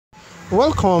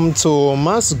Welcome to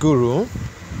Maths Guru.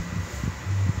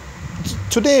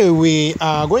 Today we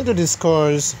are going to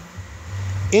discuss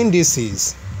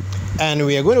indices, and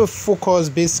we are going to focus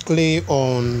basically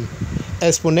on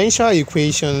exponential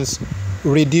equations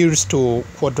reduced to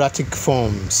quadratic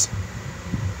forms.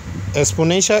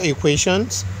 Exponential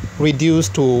equations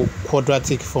reduced to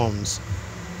quadratic forms.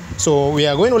 So we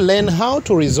are going to learn how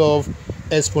to resolve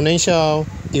exponential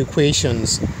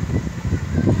equations.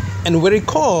 And we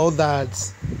recall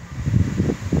that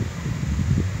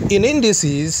in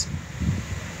indices,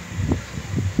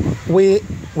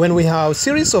 when we have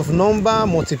series of number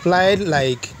multiplied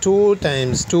like 2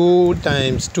 times 2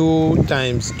 times 2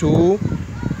 times 2,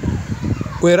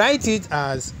 we write it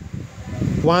as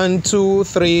 1, 2,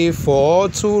 3, 4,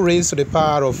 2 raised to the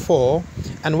power of 4.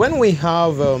 And when we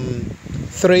have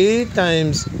 3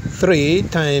 times 3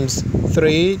 times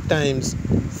 3 times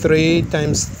 3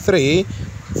 times 3,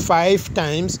 5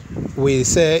 times, we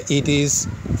say it is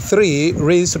 3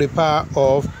 raised to the power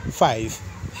of 5.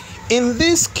 In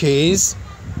this case,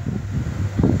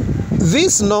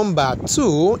 this number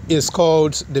 2 is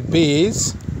called the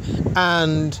base,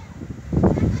 and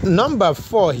number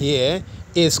 4 here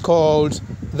is called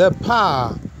the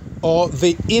power or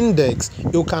the index.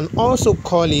 You can also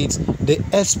call it the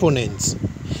exponent.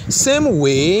 Same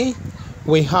way,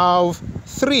 we have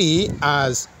 3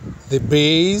 as the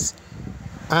base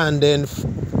and then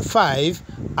 5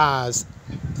 as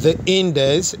the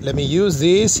index. Let me use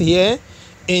this here,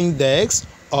 index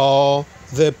or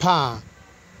the power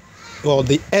or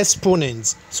the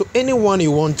exponents. So anyone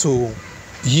you want to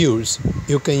use,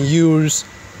 you can use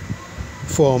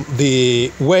from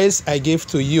the words I gave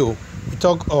to you. We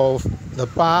talk of the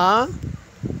power,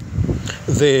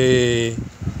 the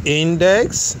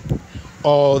index,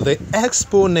 or the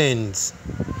exponents.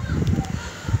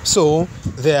 So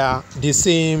they are the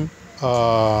same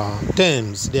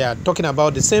terms. They are talking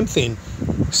about the same thing.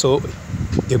 So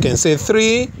you can say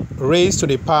 3 raised to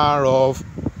the power of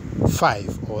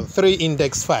 5 or 3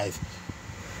 index 5.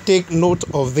 Take note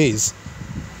of this.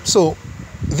 So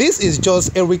this is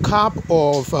just a recap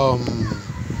of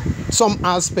some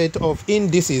aspect of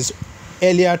indices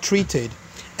earlier treated.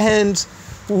 And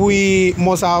we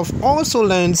must have also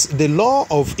learned the law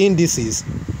of indices.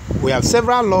 We have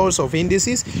several laws of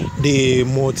indices. The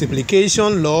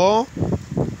multiplication law,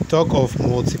 talk of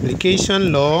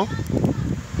multiplication law,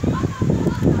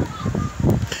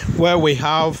 where we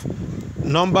have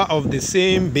number of the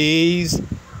same base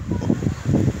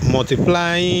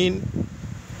multiplying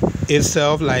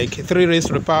itself, like 3 raised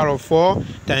to the power of 4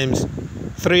 times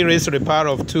 3 raised to the power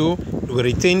of 2. We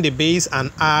retain the base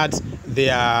and add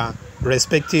their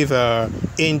respective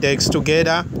index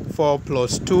together, 4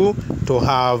 plus 2, to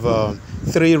have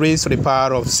 3 raised to the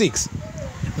power of 6.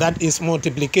 That is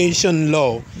multiplication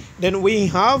law. Then we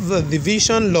have the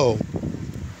division law.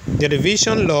 The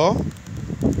division law,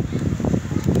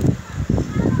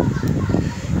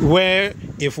 where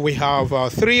if we have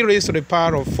 3 raised to the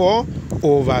power of 4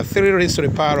 over 3 raised to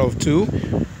the power of 2,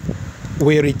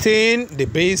 we retain the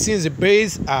base. Since the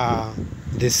base are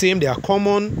the same, they are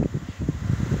common,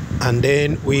 and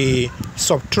then we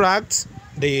subtract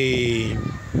the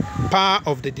power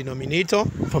of the denominator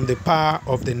from the power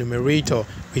of the numerator,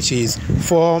 which is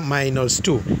 4 minus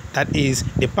 2. That is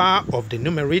the power of the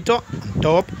numerator on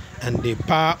top and the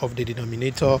power of the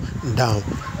denominator down.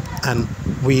 And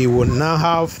we will now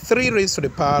have 3 raised to the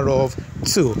power of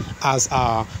 2 as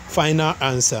our final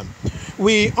answer.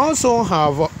 We also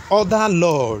have other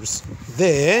laws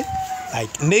there,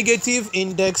 like negative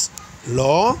index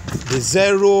law, the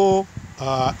zero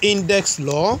index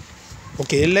law.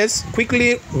 Okay, let's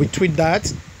quickly retreat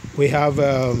that. We have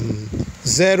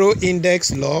zero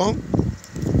index law.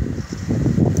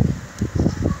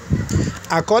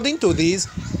 According to this,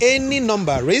 any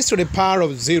number raised to the power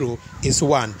of 0 is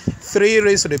 1. 3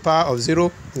 raised to the power of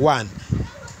 0, 1.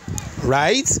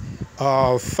 Right?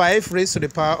 5 raised to the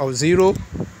power of 0,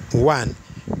 1.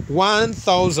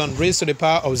 1000 raised to the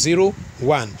power of 0,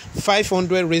 1.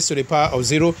 500 raised to the power of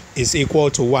 0 is equal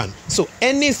to 1. So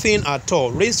anything at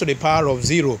all raised to the power of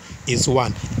 0 is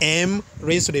 1. M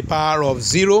raised to the power of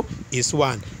 0 is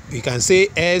 1. You can say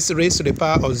S raised to the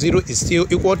power of 0 is still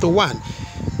equal to 1.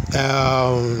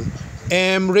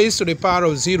 M raised to the power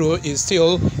of 0 is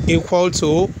still equal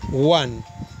to 1.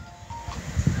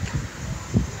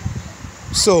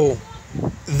 So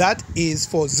that is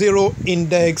for zero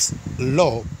index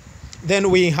law.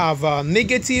 Then we have a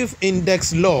negative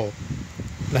index law.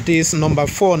 That is number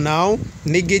 4 now.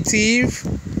 Negative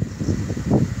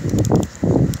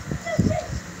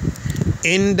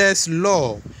index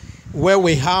law, where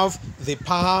we have the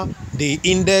power, the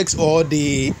index or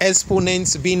the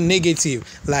exponents being negative,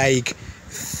 like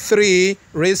 3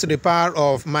 raised to the power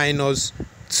of minus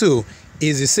 2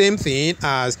 is the same thing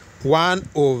as 1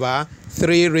 over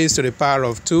 3 raised to the power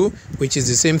of 2, which is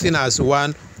the same thing as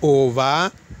 1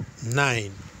 over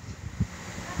 9.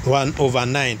 1 over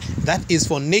 9. That is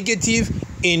for negative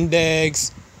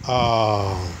index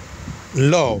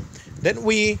law. Then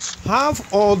we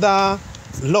have other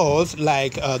laws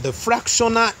like the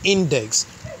fractional index.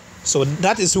 So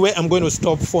that is where I'm going to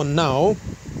stop for now.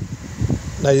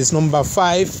 That is number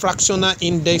 5, fractional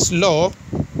index law.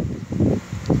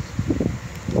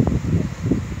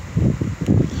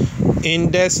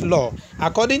 Index law.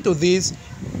 According to this,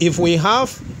 if we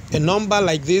have a number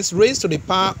like this raised to the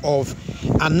power of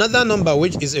another number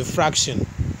which is a fraction,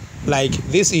 like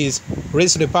this is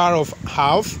raised to the power of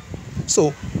half.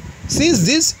 So since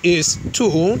this is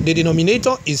 2, the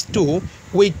denominator is 2,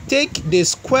 we take the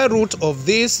square root of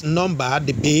this number,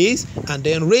 the base, and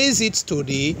then raise it to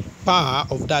the power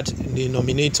of that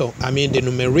denominator, the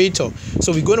numerator.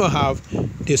 So we're going to have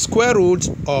the square root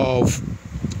of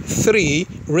 3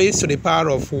 raised to the power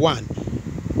of 1.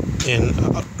 And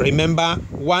remember,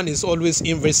 1 is always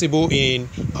invisible in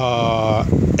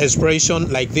expression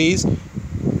like this: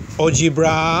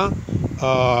 algebra,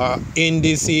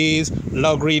 indices,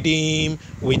 logarithm.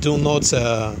 We do not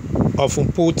often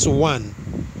put 1.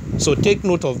 So take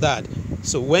note of that.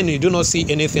 So when you do not see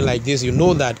anything like this, you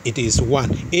know that it is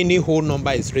 1. Any whole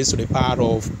number is raised to the power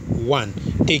of 1.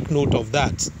 Take note of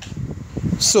that.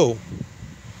 So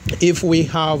if we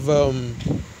have,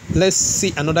 let's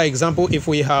see another example. If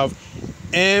we have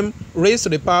m raised to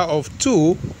the power of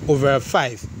 2 over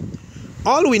 5.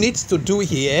 All we need to do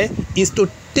here is to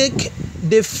take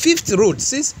the 5th root.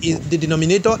 Since the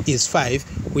denominator is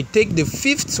 5, we take the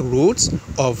 5th root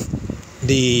of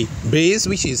the base,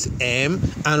 which is m,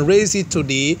 and raise it to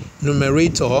the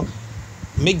numerator,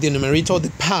 make the numerator the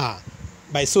power.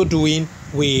 By so doing,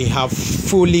 we have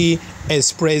fully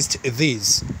expressed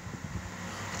this.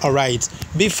 All right,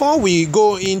 before we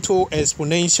go into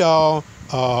exponential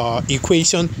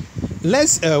equation,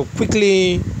 let's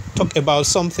quickly talk about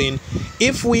something.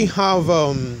 If we have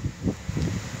an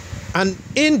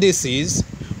indices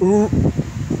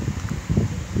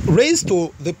raised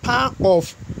to the power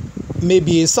of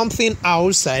maybe something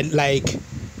outside, like,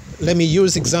 let me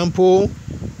use example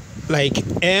like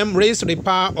m raised to the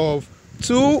power of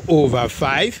 2 over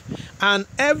 5, and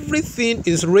everything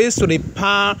is raised to the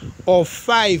power of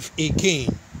 5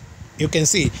 again. You can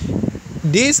see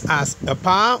this has a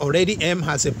power already, m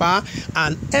has a power,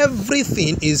 and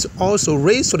everything is also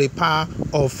raised to the power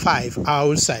of 5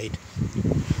 outside.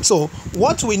 So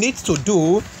what we need to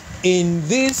do in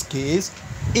this case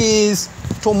is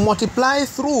to multiply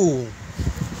through.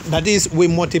 That is, we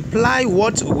multiply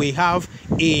what we have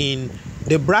in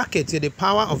the bracket here, the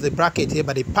power of the bracket here,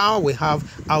 by the power we have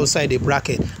outside the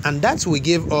bracket, and that will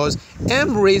give us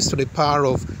m raised to the power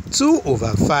of 2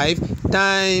 over 5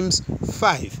 times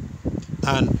 5.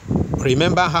 And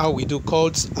remember how we do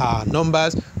quotes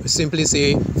numbers. We simply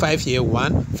say 5 here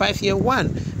 1, 5 here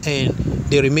 1, and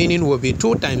the remaining will be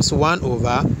 2 times 1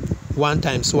 over 1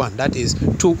 times 1. That is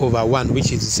 2 over 1,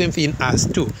 which is the same thing as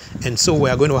 2. And so we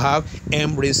are going to have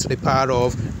m raised to the power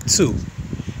of 2.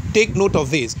 Take note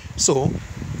of this. So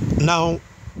now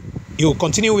you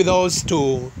continue with us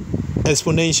to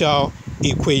exponential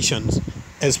equations.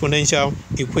 Exponential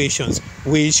equations,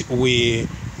 which will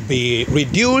be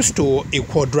reduced to a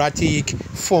quadratic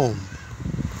form.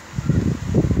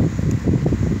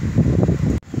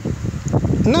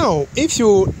 Now, if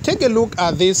you take a look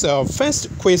at this first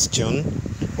question,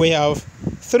 we have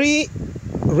 3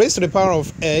 raised to the power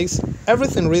of x,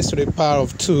 everything raised to the power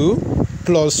of 2,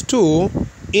 plus 2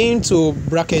 into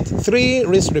bracket 3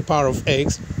 raised to the power of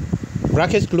x,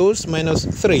 bracket closed, minus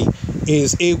 3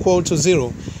 is equal to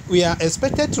 0. We are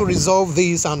expected to resolve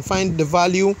this and find the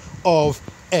value of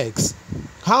x.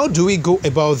 How do we go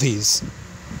about this?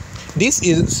 This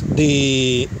is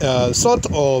the sort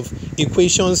of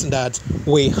equations that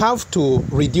we have to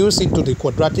reduce it to the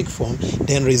quadratic form,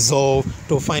 then resolve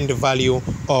to find the value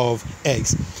of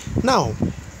x. Now,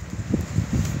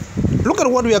 look at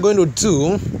what we are going to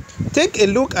do. Take a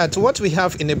look at what we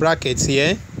have in the brackets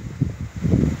here.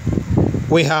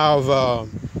 We have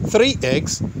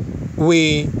 3x.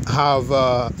 We have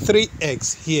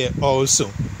 3x here also.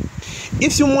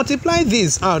 If you multiply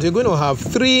this out, you're going to have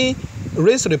 3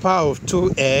 raised to the power of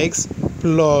 2x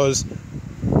plus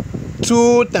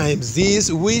 2 times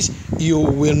this, which you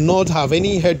will not have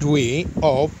any headway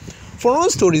of. For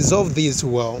us to resolve this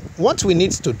well, what we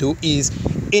need to do is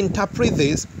interpret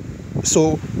this.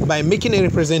 So by making a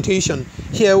representation.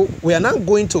 Here we are now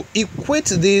going to equate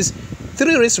this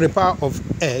 3 raised to the power of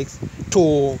x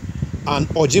to an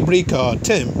algebraic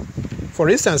term. For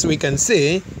instance, we can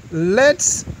say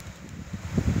let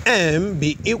m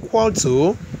be equal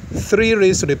to 3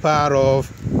 raised to the power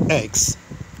of x.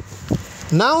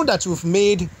 Now that we've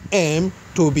made m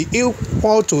to be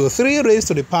equal to 3 raised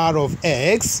to the power of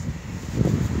x,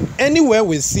 anywhere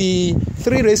we see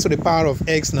 3 raised to the power of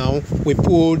x now, we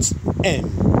put m.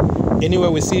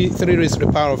 Anywhere we see 3 raised to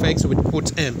the power of x, we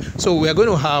put m. So we are going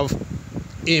to have,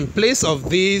 in place of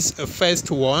this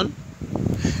first one,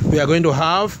 we are going to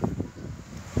have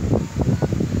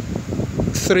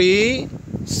we're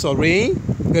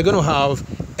going to have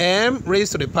m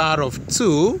raised to the power of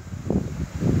 2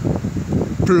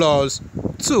 plus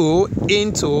 2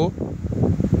 into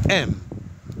m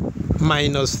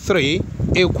minus 3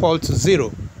 equal to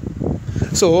 0.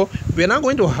 So we're now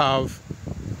going to have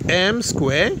m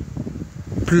squared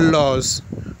plus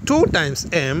 2 times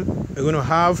m. We're going to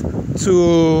have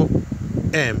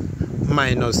 2m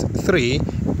minus 3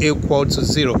 equal to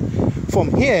 0.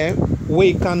 From here,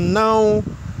 we can now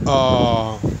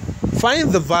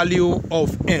find the value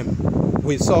of m.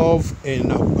 We solve in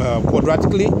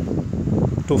quadratically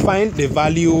to find the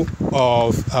value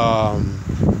of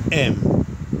m.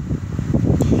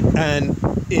 And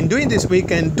in doing this, we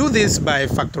can do this by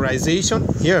factorization.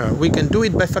 Here, we can do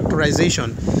it by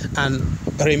factorization. And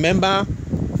remember,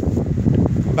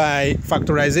 by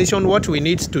factorization, what we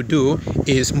need to do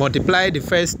is multiply the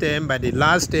first term by the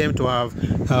last term to have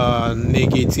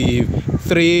negative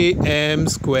 3m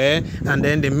squared, and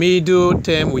then the middle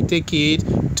term we take it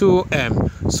 2m.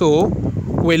 So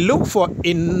we look for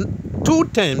in 2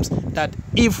 terms that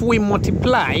if we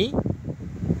multiply,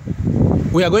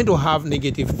 we are going to have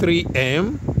negative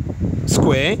 3m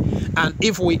squared, and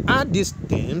if we add these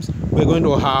terms, we're going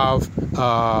to have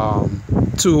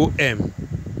 2m.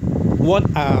 What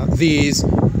are these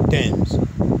terms?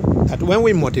 That when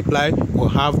we multiply, we'll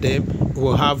have them,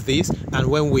 we'll have this, and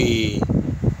when we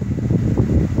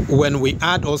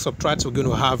add or subtract, we're going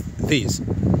to have this.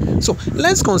 So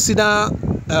let's consider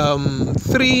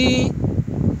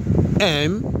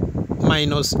 3m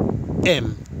minus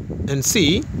m, and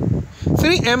see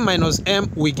 3m minus m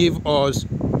will give us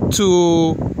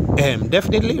 2m,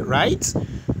 definitely, right?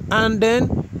 And then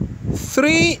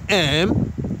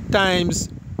 3m times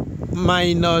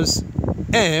minus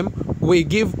m will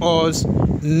give us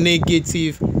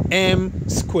negative m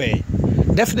squared.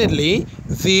 Definitely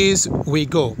this will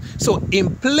go. So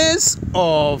in place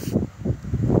of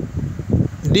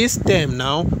this term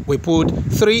now, we put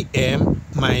 3m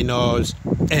minus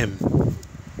m.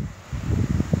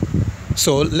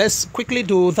 So let's quickly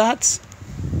do that.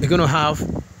 We're going to have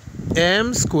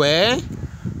m squared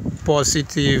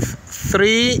positive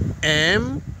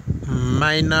 3m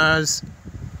minus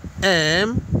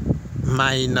m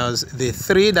minus the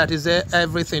 3 that is there,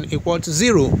 everything equal to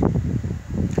 0.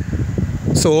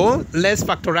 So let's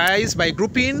factorize by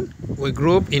grouping. We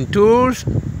group in 2s.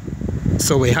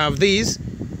 So we have this.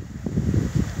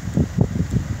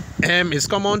 M is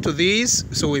common to this,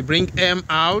 so we bring m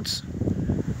out.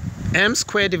 M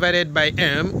squared divided by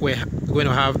m, we're going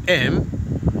to have m.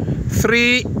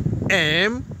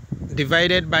 3m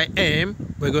divided by m,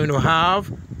 we're going to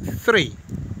have 3.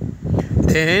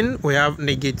 Then we have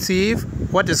negative.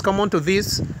 What is common to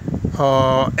this?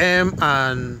 M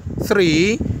and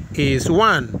 3 is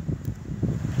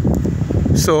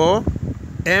 1. So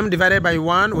m divided by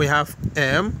 1, we have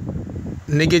m.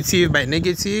 Negative by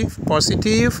negative,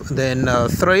 positive, then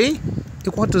 3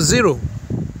 equal to 0.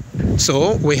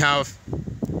 So we have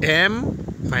m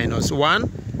minus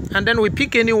 1, and then we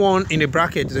pick any one in the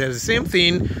bracket. There's the same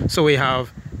thing. So we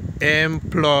have m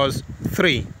plus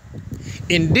 3.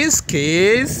 In this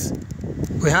case,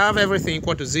 we have everything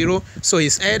equal to 0. So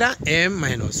it's either m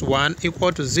minus 1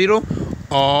 equal to 0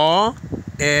 or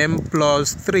m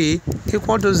plus 3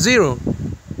 equal to 0.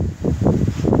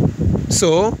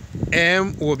 So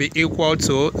m will be equal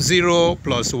to 0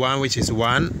 plus 1, which is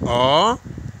 1, or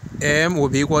m will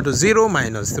be equal to 0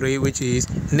 minus 3, which is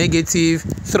negative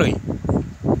 3.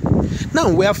 Now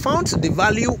we have found the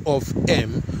value of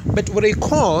m, but we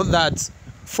recall that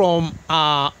from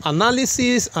our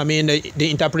analysis, the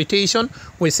interpretation,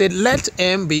 we said let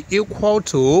m be equal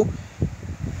to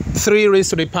 3 raised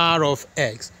to the power of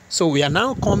x. So we are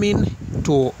now coming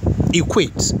to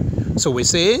equate. So we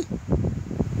say,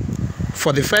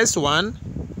 for the first one,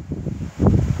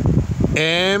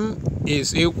 m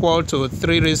is equal to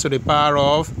 3 raised to the power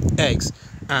of x.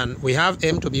 And we have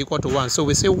m to be equal to 1. So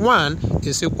we say 1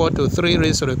 is equal to 3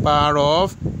 raised to the power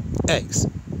of x.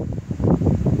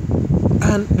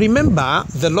 And remember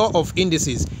the law of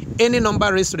indices. Any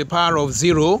number raised to the power of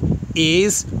 0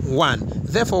 is 1.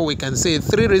 Therefore, we can say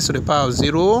 3 raised to the power of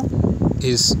 0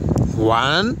 is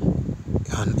 1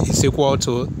 and is equal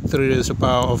to 3 raised to the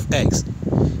power of x.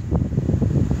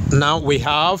 Now we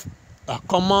have a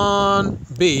common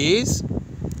base.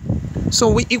 So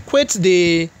we equate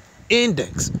the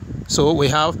index. So we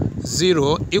have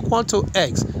 0 equal to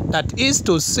x. That is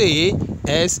to say,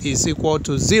 s is equal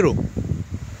to 0.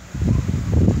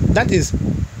 That is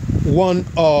one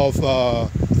of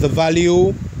the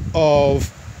value of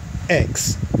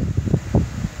x.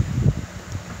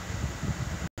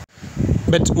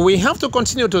 But we have to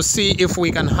continue to see if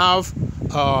we can have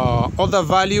other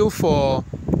value for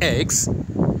x.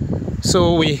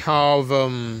 So we have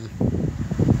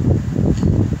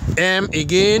m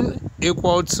again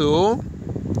equal to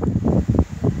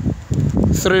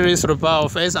 3 raised to the power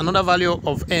of s. Another value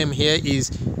of m here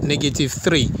is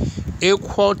 -3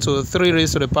 equal to 3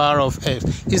 raised to the power of x.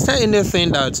 Is there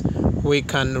anything that we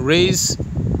can raise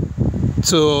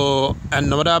to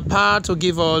another power to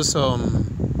give us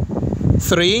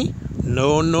 3?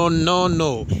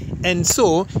 No. And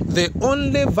so the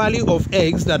only value of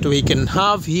x that we can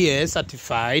have here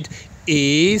certified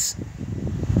is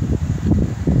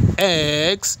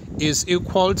x is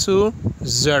equal to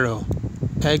 0.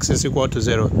 X is equal to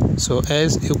 0. So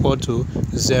s equal to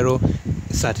 0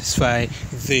 satisfy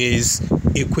this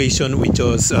equation we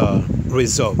just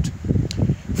resolved.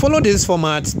 Follow this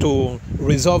format to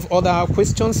resolve other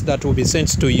questions that will be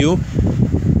sent to you.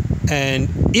 And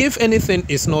if anything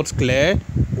is not clear,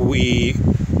 we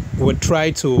will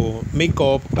try to make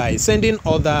up by sending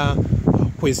other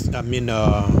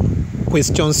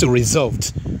questions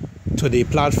resolved to the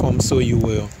platform, so you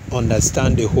will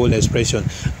understand the whole expression.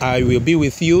 I will be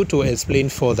with you to explain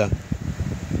further.